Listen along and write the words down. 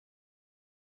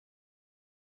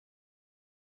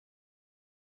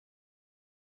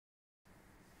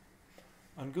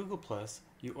On Google Plus,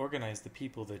 you organize the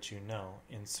people that you know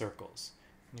in circles.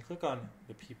 When you click on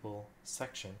the people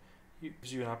section, it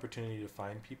gives you an opportunity to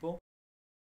find people,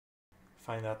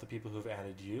 find out the people who have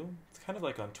added you. It's kind of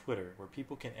like on Twitter, where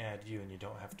people can add you and you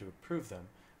don't have to approve them,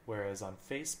 whereas on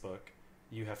Facebook,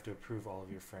 you have to approve all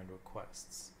of your friend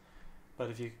requests.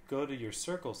 But if you go to your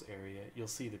circles area, you'll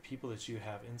see the people that you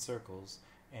have in circles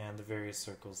and the various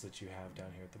circles that you have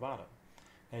down here at the bottom.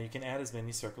 Now you can add as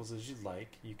many circles as you'd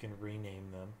like. You can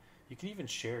rename them. You can even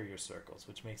share your circles,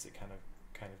 which makes it kind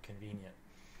of convenient.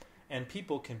 And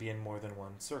people can be in more than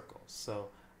one circle. So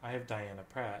I have Diana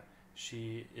Pratt.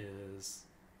 She is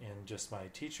in just my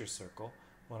teacher circle.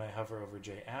 When I hover over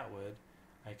Jay Atwood,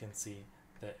 I can see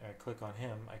that, I click on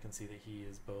him, I can see that he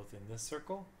is both in this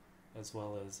circle as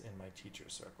well as in my teacher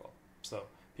circle. So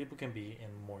people can be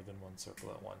in more than one circle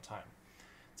at one time.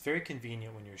 It's very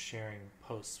convenient when you're sharing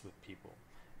posts with people.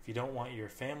 If you don't want your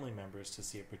family members to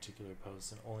see a particular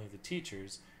post and only the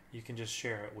teachers, you can just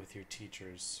share it with your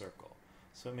teacher's circle.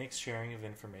 So it makes sharing of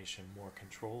information more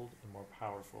controlled and more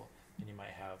powerful than you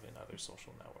might have in other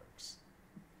social networks.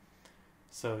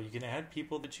 So you can add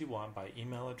people that you want by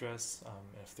email address.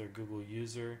 If they're a Google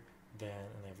user, and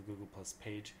they have a Google Plus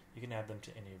page, you can add them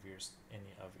to any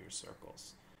of your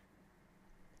circles.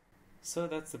 So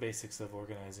that's the basics of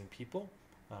organizing people.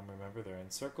 Remember, they're in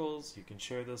circles. You can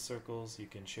share those circles. You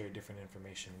can share different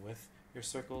information with your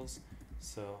circles.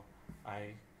 So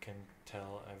I can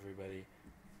tell everybody,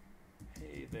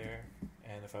 hey there,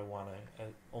 and if I want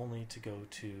only to go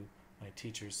to my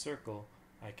teacher's circle,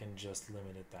 I can just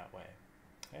limit it that way.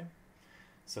 Okay?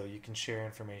 So you can share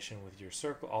information with your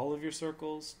circle, all of your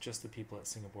circles, just the people at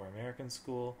Singapore American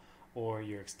School, or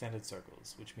your extended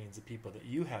circles, which means the people that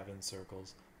you have in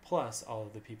circles, plus all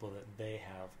of the people that they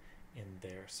have in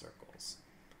their circles.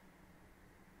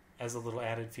 As a little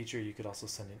added feature, you could also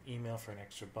send an email for an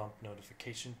extra bump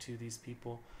notification to these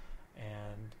people,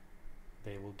 and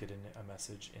they will get a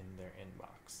message in their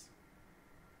inbox.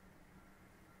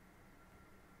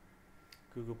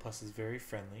 Google Plus is very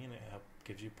friendly, and it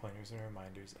gives you pointers and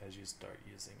reminders as you start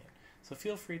using it. So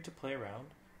feel free to play around.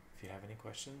 If you have any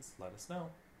questions, let us know.